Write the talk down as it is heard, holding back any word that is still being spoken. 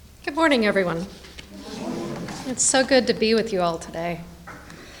Morning, everyone. It's so good to be with you all today.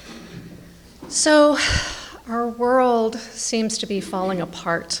 So, our world seems to be falling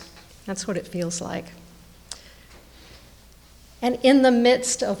apart. That's what it feels like. And in the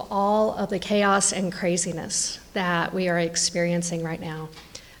midst of all of the chaos and craziness that we are experiencing right now,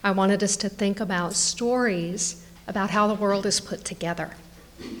 I wanted us to think about stories about how the world is put together.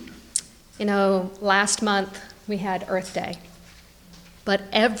 You know, last month we had Earth Day. But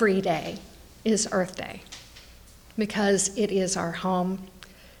every day is Earth Day because it is our home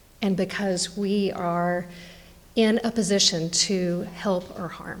and because we are in a position to help or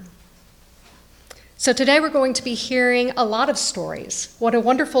harm. So today we're going to be hearing a lot of stories. What a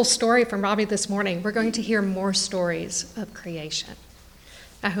wonderful story from Robbie this morning. We're going to hear more stories of creation.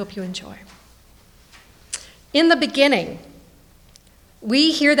 I hope you enjoy. In the beginning,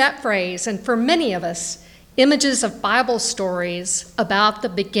 we hear that phrase, and for many of us, images of Bible stories about the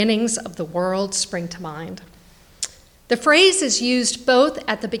beginnings of the world spring to mind. The phrase is used both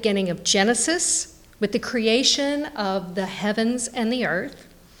at the beginning of Genesis, with the creation of the heavens and the earth,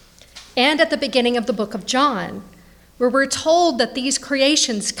 and at the beginning of the book of John, where we're told that these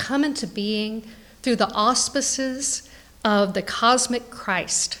creations come into being through the auspices of the cosmic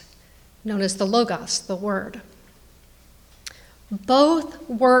Christ, known as the Logos, the Word. Both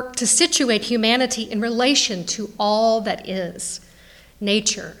work to situate humanity in relation to all that is,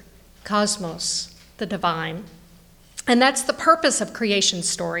 nature, cosmos, the divine. And that's the purpose of creation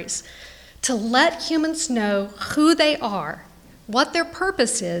stories, to let humans know who they are, what their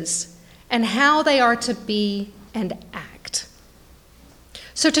purpose is, and how they are to be and act.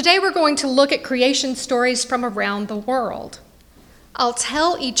 So today we're going to look at creation stories from around the world. I'll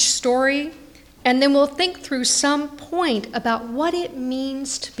tell each story, and then we'll think through some point about what it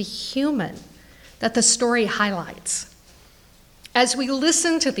means to be human that the story highlights. As we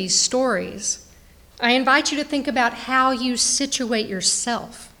listen to these stories, I invite you to think about how you situate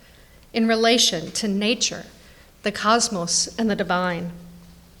yourself in relation to nature, the cosmos, and the divine,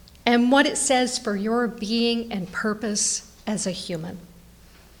 and what it says for your being and purpose as a human.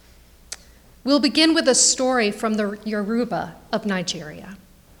 We'll begin with a story from the Yoruba of Nigeria.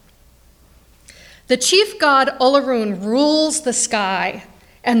 The chief god Olorun rules the sky,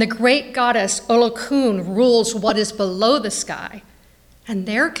 and the great goddess Olokun rules what is below the sky, and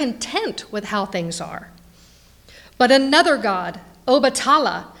they're content with how things are. But another god,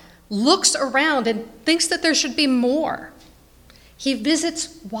 Obatala, looks around and thinks that there should be more. He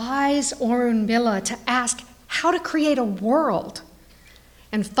visits wise Orunmila to ask how to create a world.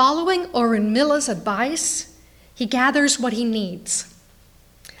 And following Orunmila's advice, he gathers what he needs: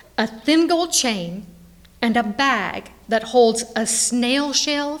 a thin gold chain and a bag that holds a snail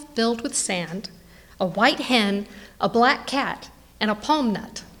shell filled with sand, a white hen, a black cat, and a palm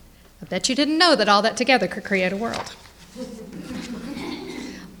nut. I bet you didn't know that all that together could create a world.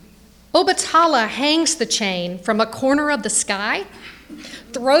 Obatala hangs the chain from a corner of the sky,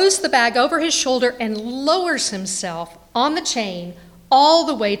 throws the bag over his shoulder, and lowers himself on the chain all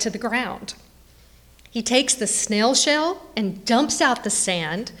the way to the ground. He takes the snail shell and dumps out the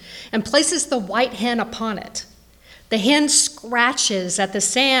sand and places the white hen upon it. The hen scratches at the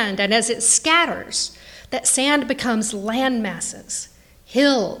sand, and as it scatters, that sand becomes land masses,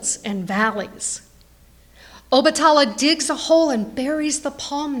 hills, and valleys. Obatala digs a hole and buries the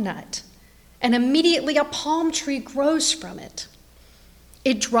palm nut, and immediately a palm tree grows from it.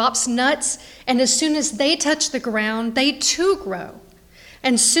 It drops nuts, and as soon as they touch the ground, they too grow.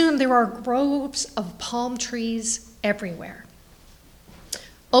 And soon there are groves of palm trees everywhere.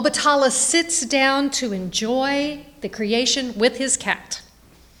 Obatala sits down to enjoy the creation with his cat.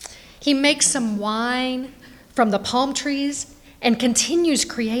 He makes some wine from the palm trees and continues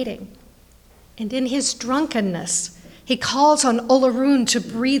creating. And in his drunkenness, he calls on Olorun to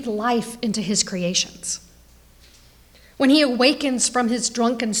breathe life into his creations. When he awakens from his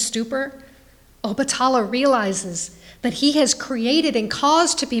drunken stupor, Obatala realizes that he has created and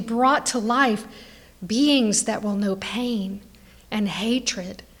caused to be brought to life beings that will know pain and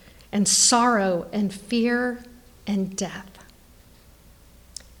hatred and sorrow and fear and death.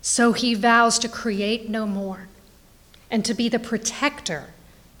 So he vows to create no more and to be the protector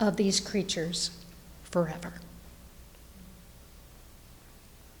of these creatures forever.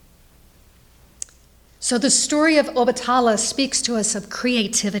 So the story of Obatala speaks to us of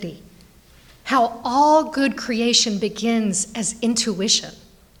creativity, how all good creation begins as intuition.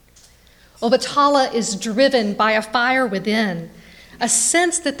 Obatala is driven by a fire within, a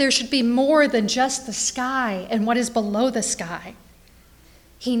sense that there should be more than just the sky and what is below the sky.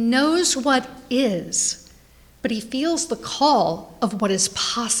 He knows what is, but he feels the call of what is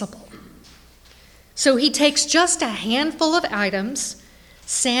possible. So he takes just a handful of items,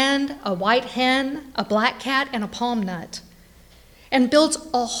 sand, a white hen, a black cat, and a palm nut, and builds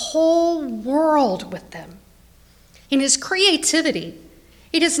a whole world with them. In his creativity,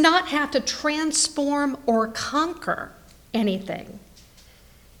 he does not have to transform or conquer anything.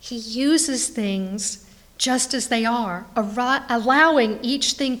 He uses things just as they are, allowing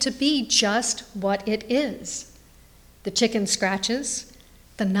each thing to be just what it is. The chicken scratches,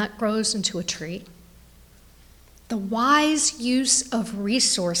 the nut grows into a tree. The wise use of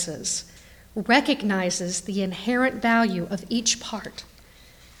resources recognizes the inherent value of each part,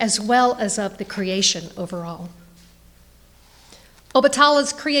 as well as of the creation overall.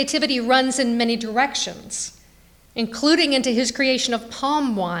 Obatala's creativity runs in many directions, including into his creation of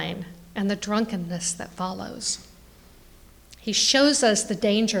palm wine and the drunkenness that follows. He shows us the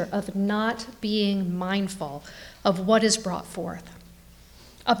danger of not being mindful of what is brought forth,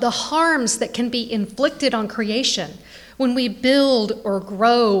 of the harms that can be inflicted on creation when we build or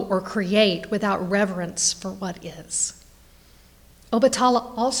grow or create without reverence for what is.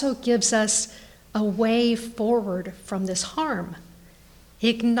 Obatala also gives us a way forward from this harm. He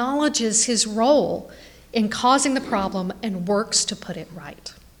acknowledges his role in causing the problem and works to put it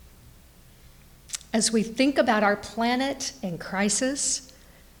right. As we think about our planet in crisis,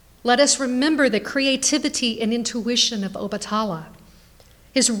 let us remember the creativity and intuition of Obatala,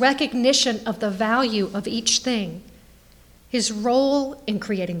 his recognition of the value of each thing, his role in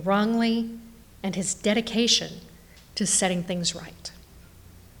creating wrongly, and his dedication to setting things right.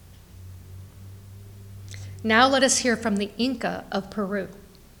 Now let us hear from the Inca of Peru.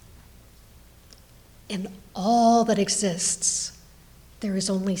 In all that exists, there is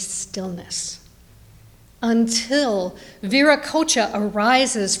only stillness, until Viracocha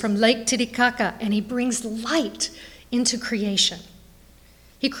arises from Lake Titicaca and he brings light into creation.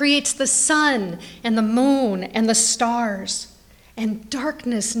 He creates the sun and the moon and the stars, and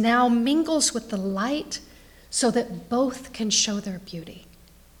darkness now mingles with the light so that both can show their beauty.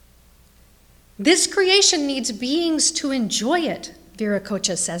 This creation needs beings to enjoy it,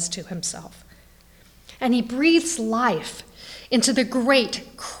 Viracocha says to himself. And he breathes life into the great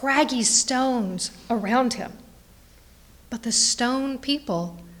craggy stones around him. But the stone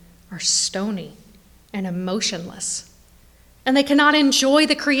people are stony and emotionless, and they cannot enjoy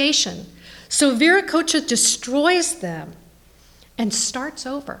the creation. So Viracocha destroys them and starts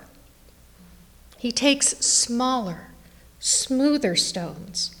over. He takes smaller, smoother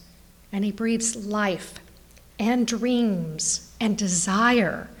stones, and he breathes life and dreams and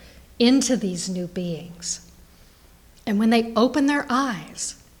desire into these new beings. And when they open their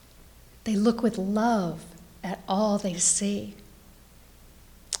eyes, they look with love at all they see.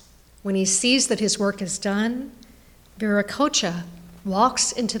 When he sees that his work is done, Viracocha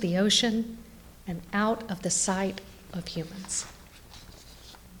walks into the ocean and out of the sight of humans.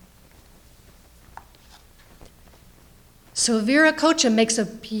 So Viracocha makes a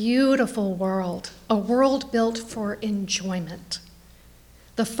beautiful world, a world built for enjoyment.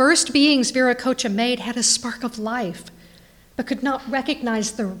 The first beings Viracocha made had a spark of life, but could not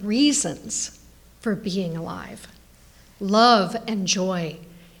recognize the reasons for being alive: love and joy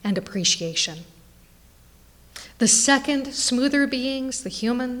and appreciation. The second, smoother beings, the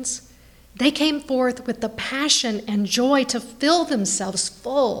humans, they came forth with the passion and joy to fill themselves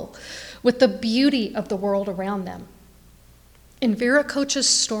full with the beauty of the world around them. In Viracocha's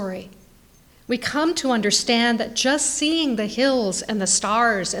story, we come to understand that just seeing the hills and the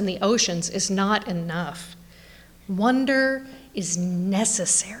stars and the oceans is not enough. Wonder is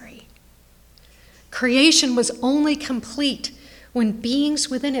necessary. Creation was only complete when beings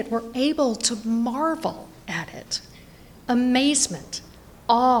within it were able to marvel at it. Amazement,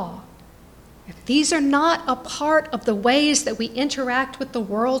 awe. If these are not a part of the ways that we interact with the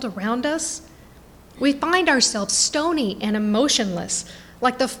world around us, we find ourselves stony and emotionless,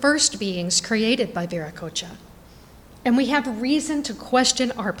 like the first beings created by Viracocha. And we have reason to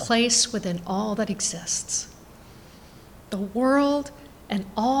question our place within all that exists. The world and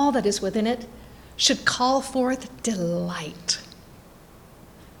all that is within it should call forth delight.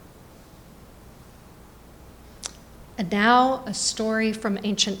 And now a story from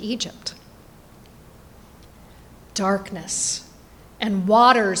ancient Egypt. Darkness and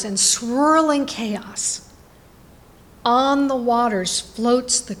waters and swirling chaos. On the waters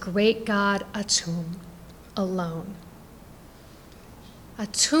floats the great god Atum alone.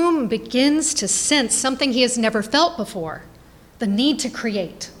 Atum begins to sense something he has never felt before: the need to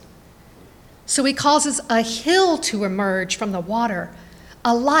create. So he causes a hill to emerge from the water,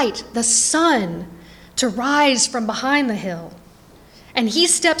 a light, the sun, to rise from behind the hill. And he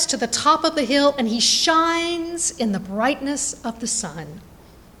steps to the top of the hill and he shines in the brightness of the sun.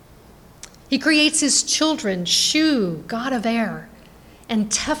 He creates his children, Shu, god of air, and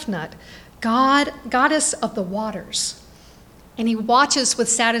Tefnut, goddess of the waters. And he watches with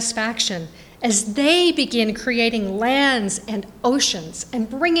satisfaction as they begin creating lands and oceans and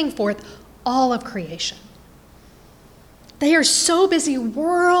bringing forth all of creation. They are so busy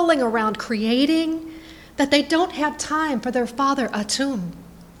whirling around creating that they don't have time for their father Atum.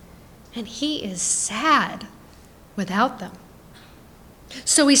 And he is sad without them.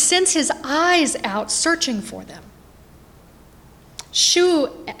 So he sends his eyes out searching for them. Shu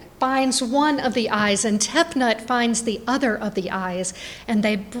finds one of the eyes, and Tefnut finds the other of the eyes, and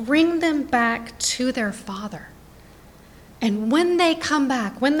they bring them back to their father. And when they come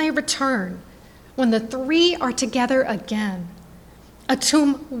back, when they return, when the three are together again,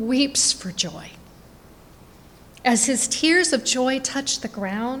 Atum weeps for joy. As his tears of joy touch the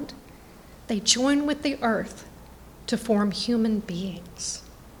ground, they join with the earth to form human beings.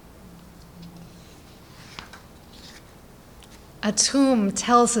 Atum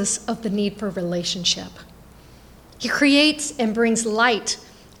tells us of the need for relationship. He creates and brings light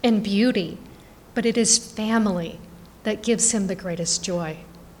and beauty, but it is family that gives him the greatest joy.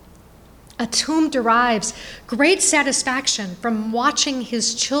 Atum derives great satisfaction from watching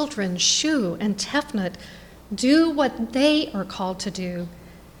his children, Shu and Tefnut, do what they are called to do,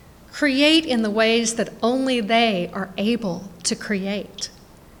 create in the ways that only they are able to create.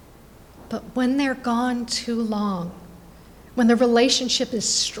 But when they're gone too long, when the relationship is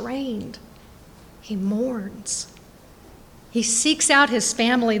strained, he mourns. He seeks out his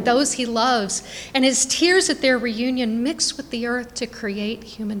family, those he loves, and his tears at their reunion mix with the earth to create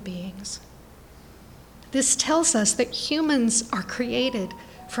human beings. This tells us that humans are created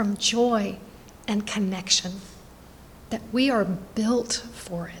from joy and connection, that we are built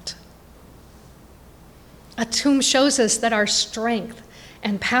for it. Atum shows us that our strength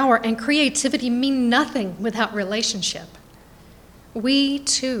and power and creativity mean nothing without relationship. We,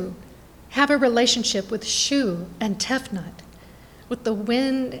 too, have a relationship with Shu and Tefnut, with the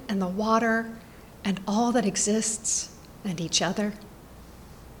wind and the water and all that exists and each other.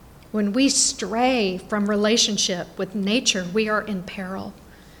 When we stray from relationship with nature, we are in peril.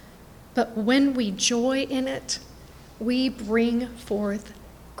 But when we joy in it, we bring forth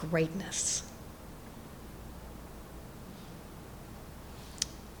greatness.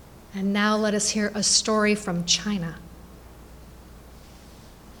 And now let us hear a story from China.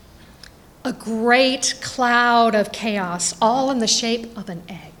 A great cloud of chaos, all in the shape of an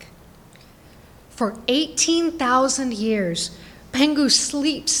egg. For 18,000 years, Pengu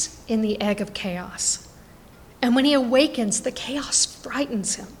sleeps in the egg of chaos. And when he awakens, the chaos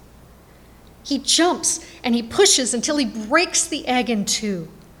frightens him. He jumps and he pushes until he breaks the egg in two.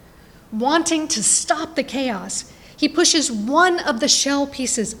 Wanting to stop the chaos, he pushes one of the shell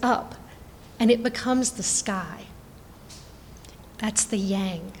pieces up, and it becomes the sky. That's the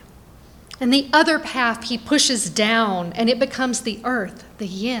yang. And the other half he pushes down, and it becomes the earth, the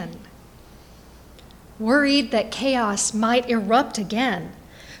yin. Worried that chaos might erupt again,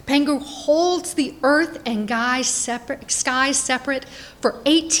 Pengu holds the earth and sky separate for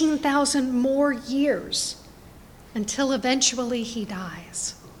 18,000 more years, until eventually he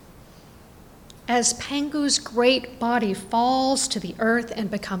dies. As Pengu's great body falls to the earth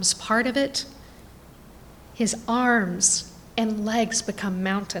and becomes part of it, his arms and legs become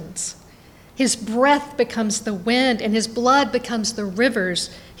mountains. His breath becomes the wind, and his blood becomes the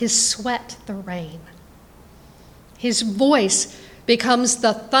rivers, his sweat the rain. His voice becomes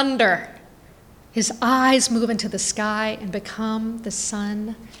the thunder. His eyes move into the sky and become the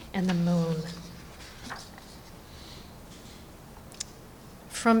sun and the moon.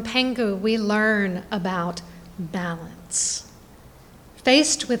 From Pengu, we learn about balance.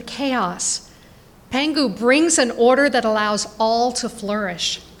 Faced with chaos, Pengu brings an order that allows all to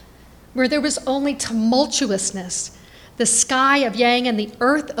flourish. Where there was only tumultuousness, the sky of yang and the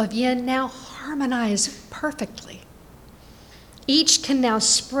earth of yin now harmonize perfectly. Each can now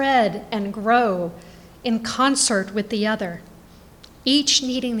spread and grow in concert with the other, each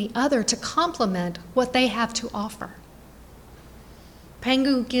needing the other to complement what they have to offer.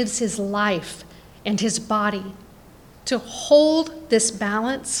 Pengu gives his life and his body to hold this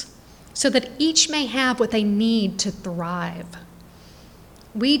balance so that each may have what they need to thrive.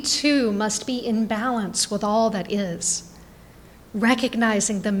 We too must be in balance with all that is,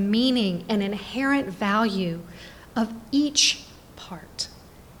 recognizing the meaning and inherent value of each part,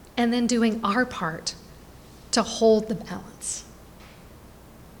 and then doing our part to hold the balance.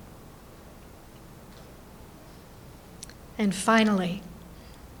 And finally,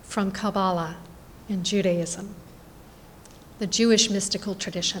 from Kabbalah in Judaism, the Jewish mystical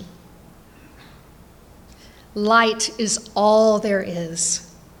tradition. Light is all there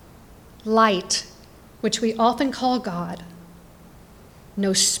is. Light, which we often call God.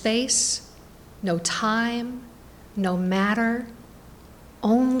 No space, no time, no matter,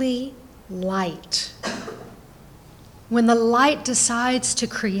 only light. When the light decides to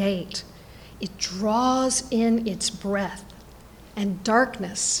create, it draws in its breath, and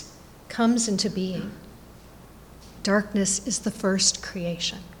darkness comes into being. Darkness is the first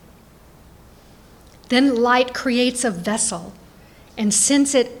creation. Then light creates a vessel and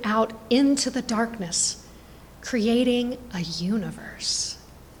sends it out into the darkness, creating a universe.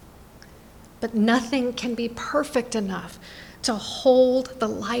 But nothing can be perfect enough to hold the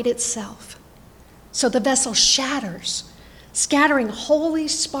light itself. So the vessel shatters, scattering holy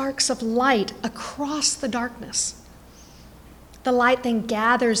sparks of light across the darkness. The light then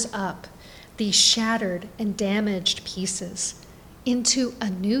gathers up these shattered and damaged pieces into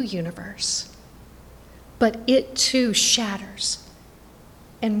a new universe. But it too shatters.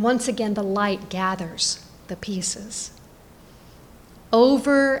 And once again, the light gathers the pieces.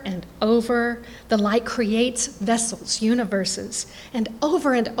 Over and over, the light creates vessels, universes, and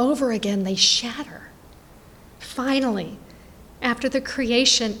over again, they shatter. Finally, after the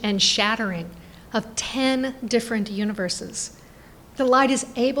creation and shattering of 10 different universes, the light is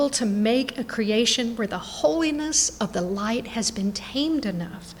able to make a creation where the holiness of the light has been tamed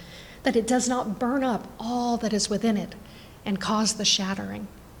enough that it does not burn up all that is within it and cause the shattering.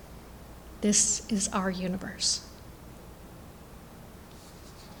 This is our universe.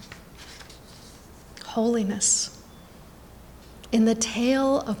 Holiness. In the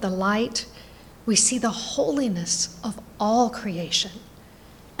tale of the light, we see the holiness of all creation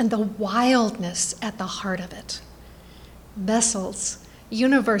and the wildness at the heart of it. Vessels,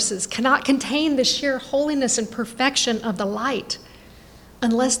 universes cannot contain the sheer holiness and perfection of the light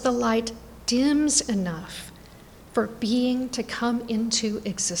unless the light dims enough for being to come into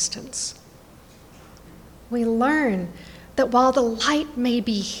existence. We learn that while the light may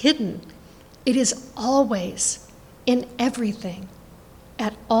be hidden, it is always in everything,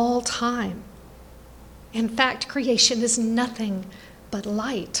 at all time. In fact, creation is nothing but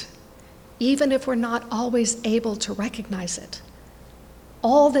light, even if we're not always able to recognize it.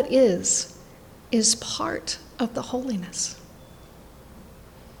 All that is part of the holiness.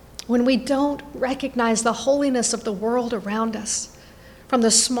 When we don't recognize the holiness of the world around us, from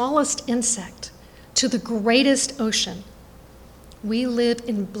the smallest insect to the greatest ocean, we live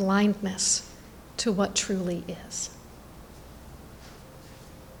in blindness to what truly is.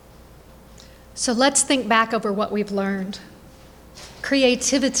 So let's think back over what we've learned.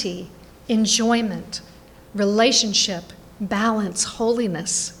 Creativity, enjoyment, relationship, balance,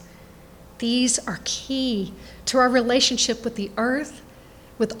 holiness. These are key to our relationship with the earth,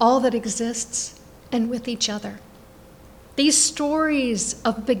 with all that exists, and with each other. These stories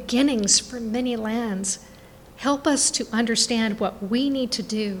of beginnings for many lands help us to understand what we need to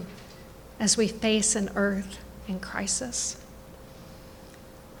do as we face an earth in crisis.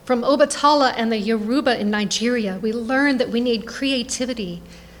 From Obatala and the Yoruba in Nigeria, we learn that we need creativity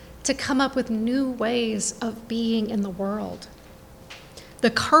to come up with new ways of being in the world. The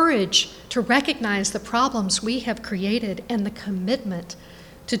courage to recognize the problems we have created and the commitment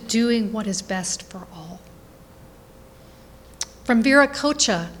to doing what is best for all. From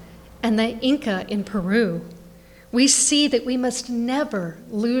Viracocha and the Inca in Peru, we see that we must never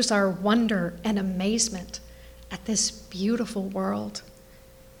lose our wonder and amazement at this beautiful world,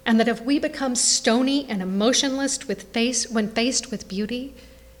 and that if we become stony and emotionless when faced with beauty,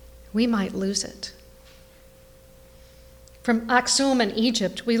 we might lose it. From Aksum in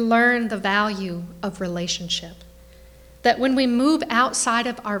Egypt, we learn the value of relationship, that when we move outside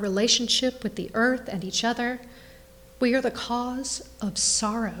of our relationship with the earth and each other, we are the cause of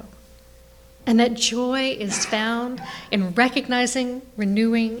sorrow, and that joy is found in recognizing,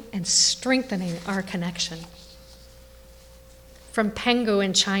 renewing, and strengthening our connection. From Pengu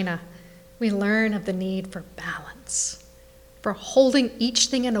in China, we learn of the need for balance, for holding each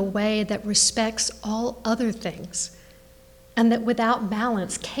thing in a way that respects all other things, and that without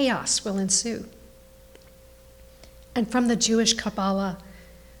balance, chaos will ensue. And from the Jewish Kabbalah,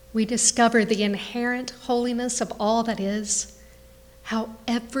 we discover the inherent holiness of all that is, how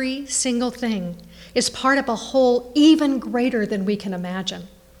every single thing is part of a whole even greater than we can imagine.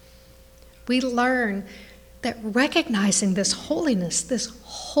 We learn that recognizing this holiness, this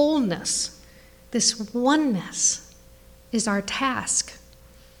wholeness, this oneness is our task.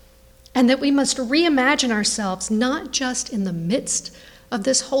 and that we must reimagine ourselves not just in the midst of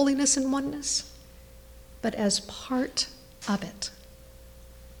this holiness and oneness, but as part of it.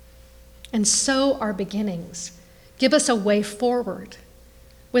 And so our beginnings give us a way forward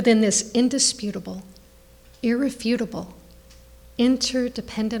within this indisputable, irrefutable,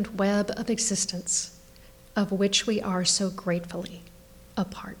 interdependent web of existence of which we are so gratefully a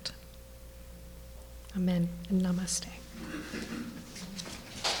part. Amen and namaste.